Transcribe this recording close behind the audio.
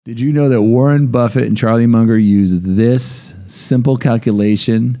Did you know that Warren Buffett and Charlie Munger use this simple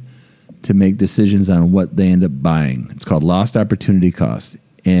calculation to make decisions on what they end up buying? It's called lost opportunity cost.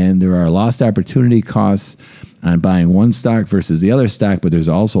 And there are lost opportunity costs on buying one stock versus the other stock, but there's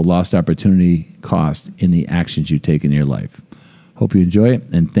also lost opportunity cost in the actions you take in your life. Hope you enjoy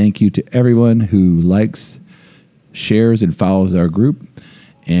it. And thank you to everyone who likes, shares, and follows our group.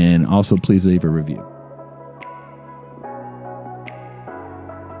 And also, please leave a review.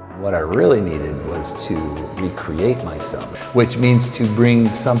 What I really needed was to recreate myself, which means to bring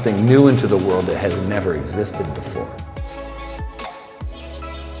something new into the world that has never existed before.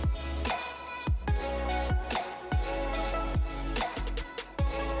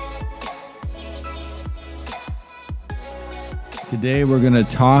 Today we're going to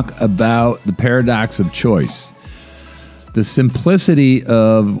talk about the paradox of choice, the simplicity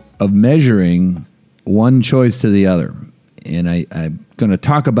of measuring one choice to the other. And I'm going to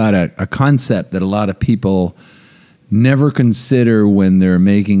talk about a concept that a lot of people never consider when they're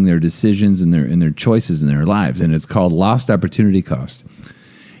making their decisions and their choices in their lives, and it's called lost opportunity cost.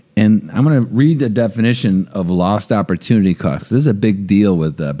 And I'm going to read the definition of lost opportunity cost. This is a big deal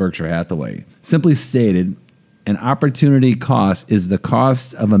with Berkshire Hathaway. Simply stated, an opportunity cost is the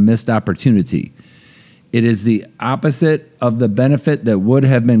cost of a missed opportunity. It is the opposite of the benefit that would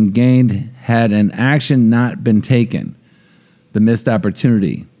have been gained had an action not been taken. The missed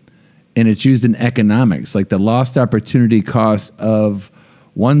opportunity. And it's used in economics. Like the lost opportunity cost of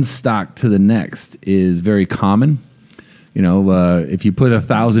one stock to the next is very common. You know, if you put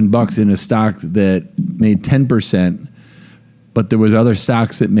 $1,000 in a stock that made 10%, but there was other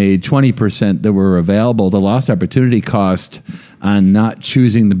stocks that made 20% that were available, the lost opportunity cost on not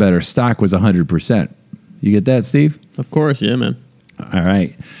choosing the better stock was 100%. You get that, Steve? Of course, yeah, man. All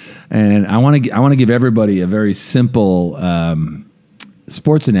right. And I want to give everybody a very simple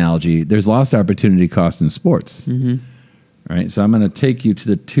sports analogy. There's lost opportunity cost in sports. Mm-hmm. All right. So I'm going to take you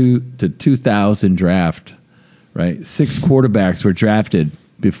to the 2000 draft. Right. 6 quarterbacks were drafted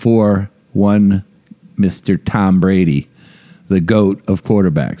before one Mr. Tom Brady, the GOAT of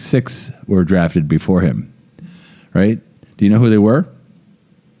quarterbacks. 6 were drafted before him. Right. Do you know who they were?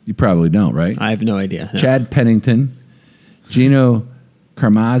 You probably don't, right? I have no idea. No. Chad Pennington, Gino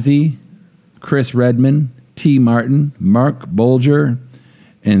Carmazzi, Chris Redman, T. Martin, Mark Bolger,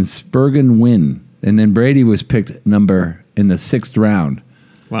 and Spurgeon Wynn. And then Brady was picked number in the 6th round.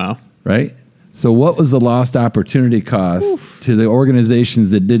 Wow. Right? So what was the lost opportunity cost to the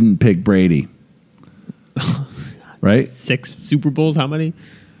organizations that didn't pick Brady? Right? 6 Super Bowls? How many?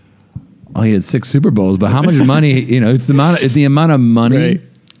 Oh, he had 6 Super Bowls, but how much money, it's the amount of money right.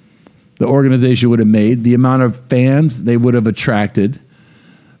 the organization would have made, the amount of fans they would have attracted,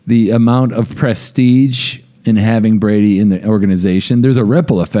 the amount of prestige in having Brady in the organization. There's a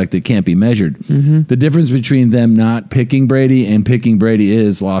ripple effect that can't be measured. Mm-hmm. The difference between them not picking Brady and picking Brady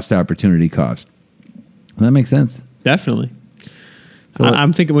is lost opportunity cost. Does that make sense? Definitely. So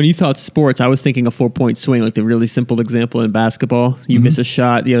I'm thinking, when you thought sports, I was thinking a 4-point swing, like the really simple example in basketball. You miss a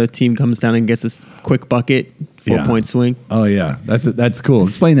shot, the other team comes down and gets a quick bucket, 4-point swing. Oh, yeah. That's cool.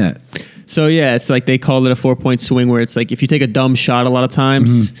 Explain that. So, yeah, it's like they call it a 4-point swing, where it's like if you take a dumb shot a lot of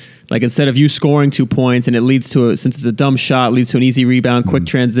times, like instead of you scoring 2 points and it leads to, since it's a dumb shot, leads to an easy rebound, quick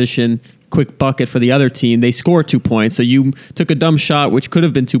transition, quick bucket for the other team, they score 2 points. So you took a dumb shot, which could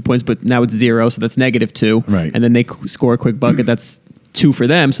have been 2 points, but now it's 0, so that's -2. Right. And then they score a quick bucket, that's 2 for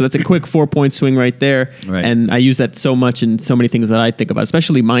them. So that's a quick 4-point swing right there. Right. And I use that so much in so many things that I think about,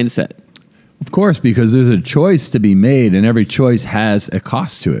 especially mindset. Of course, because there's a choice to be made, and every choice has a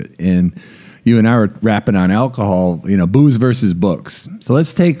cost to it. And you and I were rapping on alcohol, booze versus books. So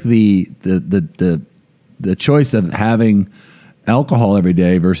let's take the choice of having alcohol every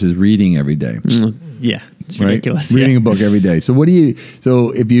day versus reading every day. Yeah, it's ridiculous. Reading a book every day. So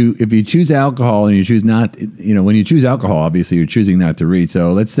if you choose alcohol and you choose not, when you choose alcohol, obviously you're choosing not to read.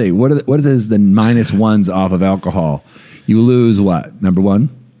 So let's say what is the -1s off of alcohol? You lose what? Number 1?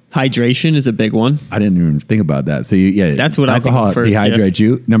 Hydration is a big one. I didn't even think about that. So that's what alcohol I think first, dehydrates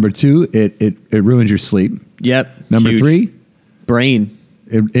you. Number 2, it ruins your sleep. Yep. Number 3, brain.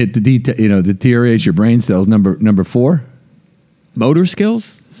 It deteriorates your brain cells. Number 4, motor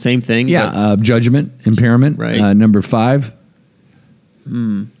skills. Same thing. Yeah. Judgment impairment. Right. Number 5,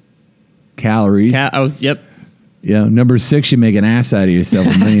 calories. Yep. Number 6, you make an ass out of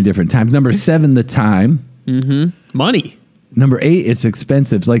yourself a million different times. Number 7, the time. Mm-hmm. Money. Number 8, it's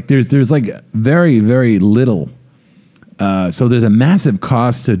expensive. Like there's like very, very little. So there's a massive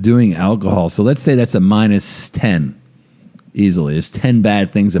cost to doing alcohol. So let's say that's a -10 easily. There's 10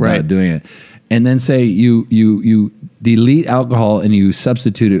 bad things about doing it. and then say you delete alcohol and you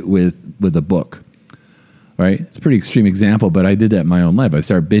substitute it with a book, right? It's a pretty extreme example, but I did that in my own life. I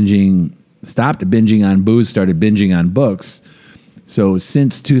stopped binging on booze, started binging on books. So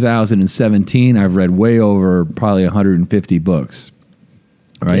since 2017, I've read way over probably 150 books.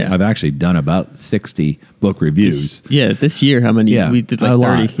 Right, Yeah. I've actually done about 60 book reviews. This year, how many? Yeah, We did a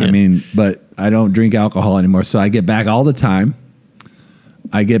like 30. lot. Yeah. I mean, but I don't drink alcohol anymore, so I get back all the time.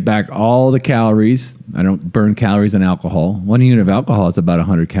 I get back all the calories. I don't burn calories on alcohol. 1 unit of alcohol is about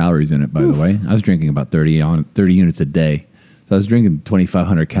 100 calories in it, by the way. I was drinking about 30 units a day. So I was drinking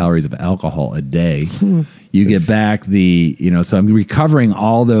 2,500 calories of alcohol a day. You get back so I'm recovering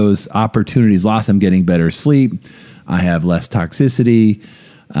all those opportunities lost. I'm getting better sleep. I have less toxicity.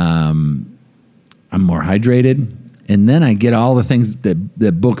 I'm more hydrated. And then I get all the things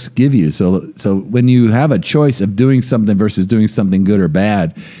that books give you. So when you have a choice of doing something versus doing something good or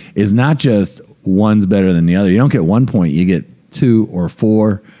bad, it's not just one's better than the other. You don't get 1 point, you get 2 or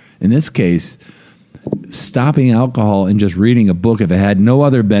 4. In this case, stopping alcohol and just reading a book, if it had no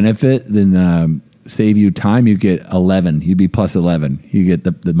other benefit than save you time, you get 11. You'd be plus 11. You get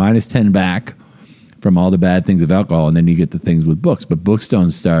the minus 10 back from all the bad things of alcohol, and then you get the things with books. But books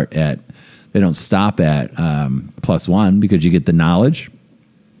don't stop at plus 1 because you get the knowledge.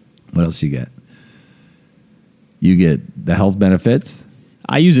 What else you get? You get the health benefits.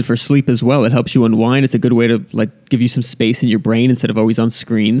 I use it for sleep as well. It helps you unwind. It's a good way to give you some space in your brain instead of always on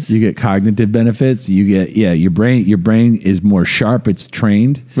screens. You get cognitive benefits. You get your brain is more sharp. It's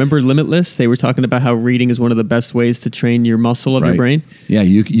trained. Remember Limitless? They were talking about how reading is one of the best ways to train your muscle of your brain. Yeah,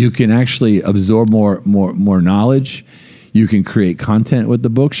 you can actually absorb more knowledge. You can create content with the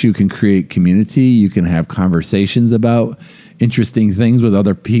books. You can create community. You can have conversations about interesting things with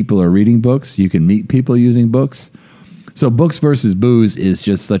other people who are reading books. You can meet people using books. So books versus booze is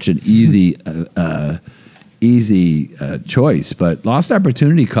just such an easy choice. But lost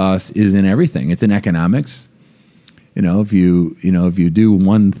opportunity cost is in everything. It's in economics. If you do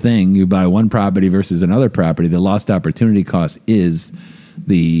one thing, you buy one property versus another property, the lost opportunity cost is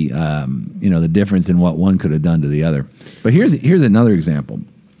the difference in what one could have done to the other. But here's another example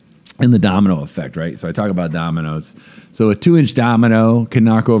in the domino effect, right? So I talk about dominoes. So a 2-inch domino can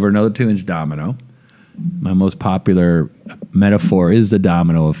knock over another 2-inch domino. My most popular metaphor is the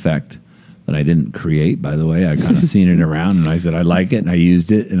domino effect that I didn't create, by the way. I kind of seen it around and I said I like it and I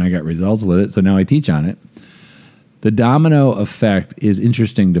used it and I got results with it. So now I teach on it. The domino effect is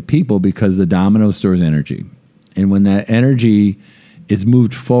interesting to people because the domino stores energy. And when that energy is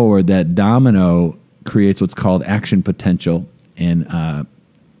moved forward, that domino creates what's called action potential and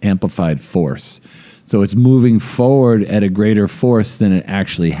amplified force. So it's moving forward at a greater force than it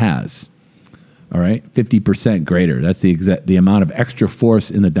actually has. All right, 50% greater. That's the amount of extra force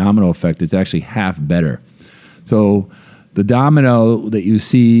in the domino effect. It's actually half better. So the domino that you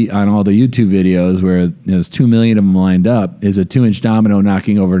see on all the YouTube videos where there's 2 million of them lined up is a 2-inch domino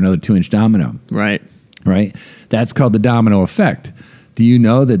knocking over another 2-inch domino. Right. That's called the domino effect. Do you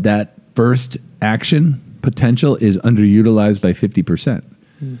know that first action potential is underutilized by 50%?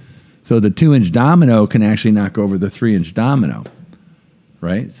 So the 2-inch domino can actually knock over the 3-inch domino.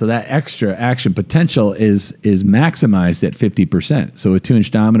 Right, so that extra action potential is maximized at 50%. So a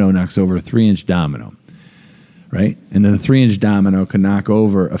 2-inch domino knocks over a 3-inch domino, right? And then the 3-inch domino can knock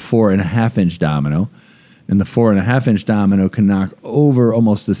over a 4.5-inch domino, and the 4.5-inch domino can knock over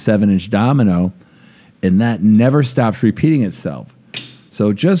almost a 7-inch domino, and that never stops repeating itself.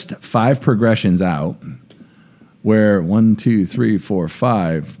 So just 5 progressions out, where 1, 2, 3, 4,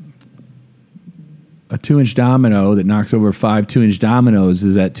 5. A 2-inch domino that knocks over 5 2-inch dominoes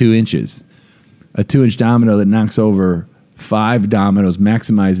is at 2 inches. A 2-inch domino that knocks over 5 dominoes,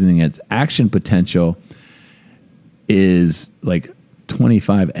 maximizing its action potential, is like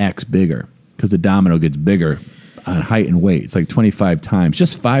 25x bigger because the domino gets bigger on height and weight. It's like 25 times,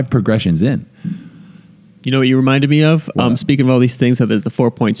 just 5 progressions in. You know what you reminded me of? Speaking of all these things, how there's the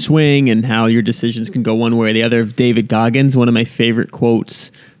 4-point swing and how your decisions can go one way or the other. David Goggins, one of my favorite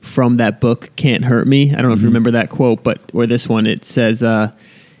quotes from that book, Can't Hurt Me. I don't know if you remember that quote, or this one, it says,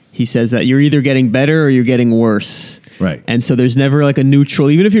 he says that you're either getting better or you're getting worse. Right. And so there's never like a neutral,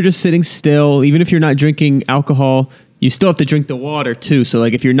 even if you're just sitting still, even if you're not drinking alcohol, you still have to drink the water too. So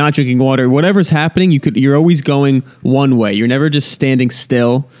like if you're not drinking water, whatever's happening, you're always going one way. You're never just standing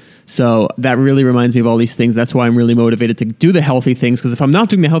still. So that really reminds me of all these things. That's why I'm really motivated to do the healthy things. Because if I'm not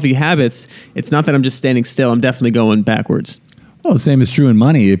doing the healthy habits, it's not that I'm just standing still. I'm definitely going backwards. Well, the same is true in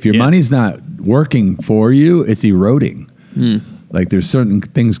money. If your money's not working for you, it's eroding. Like there's certain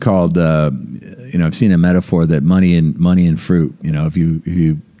things called, I've seen a metaphor that money and fruit. If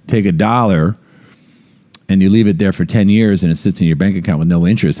you take $1 and you leave it there for 10 years and it sits in your bank account with no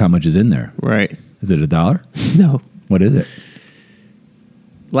interest, how much is in there? Right. Is it $1? No. What is it?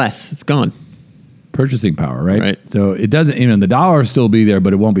 Less. It's gone. Purchasing power, right? Right. So it doesn't, the dollar will still be there,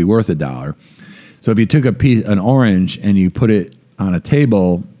 but it won't be worth $1. So if you took an orange and you put it on a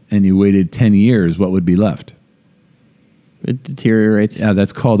table and you waited 10 years, what would be left? It deteriorates. Yeah,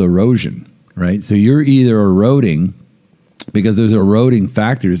 that's called erosion, right? So you're either eroding because there's eroding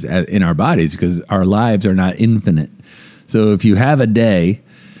factors in our bodies because our lives are not infinite. So if you have a day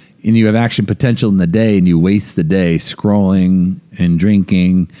and you have action potential in the day and you waste the day scrolling and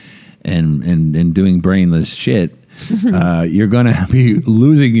drinking and doing brainless shit, you're going to be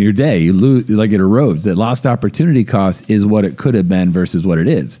losing your day. You lose, like it erodes. That lost opportunity cost is what it could have been versus what it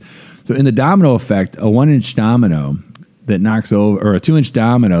is. So in the domino effect, a 1-inch domino that knocks over, or a 2-inch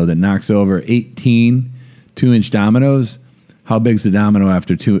domino that knocks over 18 2-inch dominoes, how big's the domino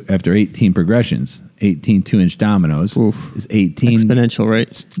after 18 progressions? 18 2-inch dominoes is 18 exponential,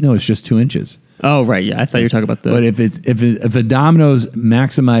 right? No, it's just 2 inches. Oh, right. Yeah, I thought you were talking about the. But if a domino's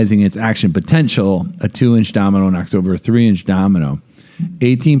maximizing its action potential, a 2-inch domino knocks over a 3-inch domino.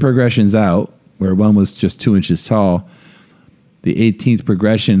 18 progressions out, where one was just 2 inches tall, the 18th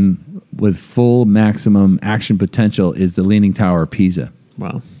progression with full maximum action potential is the Leaning Tower of Pisa.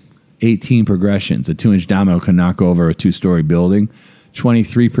 Wow. 18 progressions. A 2-inch domino can knock over a 2-story building.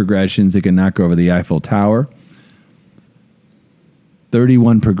 23 progressions, it can knock over the Eiffel Tower.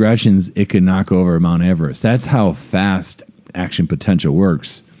 31 progressions, it can knock over Mount Everest. That's how fast action potential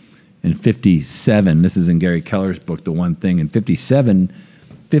works. And 57, this is in Gary Keller's book, The One Thing, and 57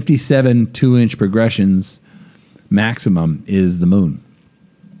 2-inch progressions maximum is the moon.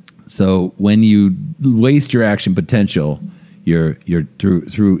 So when you waste your action potential, you're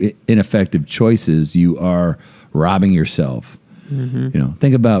through ineffective choices, you are robbing yourself. Mm-hmm.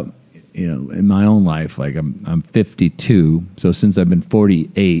 Think about, in my own life, like I'm 52, so since I've been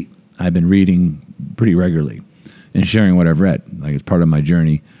 48, I've been reading pretty regularly and sharing what I've read, like it's part of my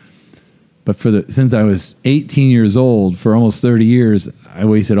journey. But since I was 18 years old, for almost 30 years, I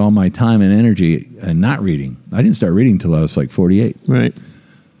wasted all my time and energy and not reading. I didn't start reading until I was like 48. Right.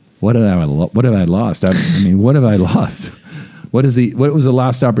 What have I lost? What have I lost? What was the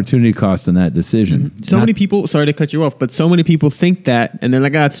lost opportunity cost in that decision? Mm-hmm. Many people, sorry to cut you off, but so many people think that, and they're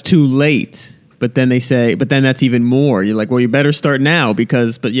like, it's too late. But then they say, but then that's even more. You're like, well, you better start now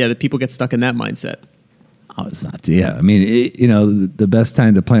the people get stuck in that mindset. Oh, it's not. Yeah. The best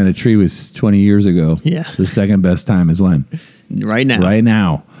time to plant a tree was 20 years ago. Yeah. The second best time is when? Right now. Right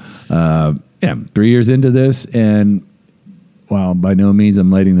now. 3 years into this, and while by no means I'm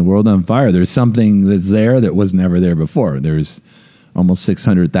lighting the world on fire, there's something that's there that was never there before. There's almost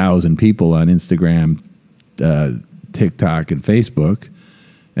 600,000 people on Instagram, TikTok, and Facebook,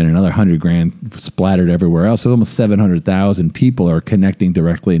 and another 100 grand splattered everywhere else. So almost 700,000 people are connecting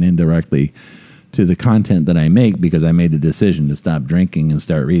directly and indirectly to the content that I make because I made the decision to stop drinking and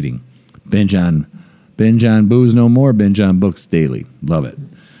start reading. Binge on booze no more, binge on books daily. Love it.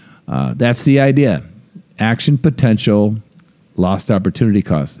 That's the idea. Action potential, lost opportunity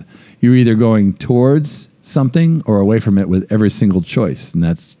cost. You're either going towards something or away from it with every single choice, and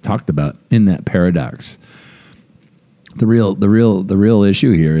that's talked about in that paradox. The real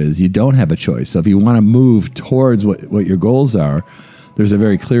issue here is you don't have a choice. So if you want to move towards what your goals are, there's a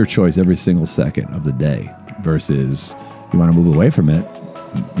very clear choice every single second of the day. Versus you want to move away from it,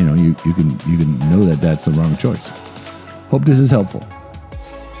 you can know that that's the wrong choice. Hope this is helpful.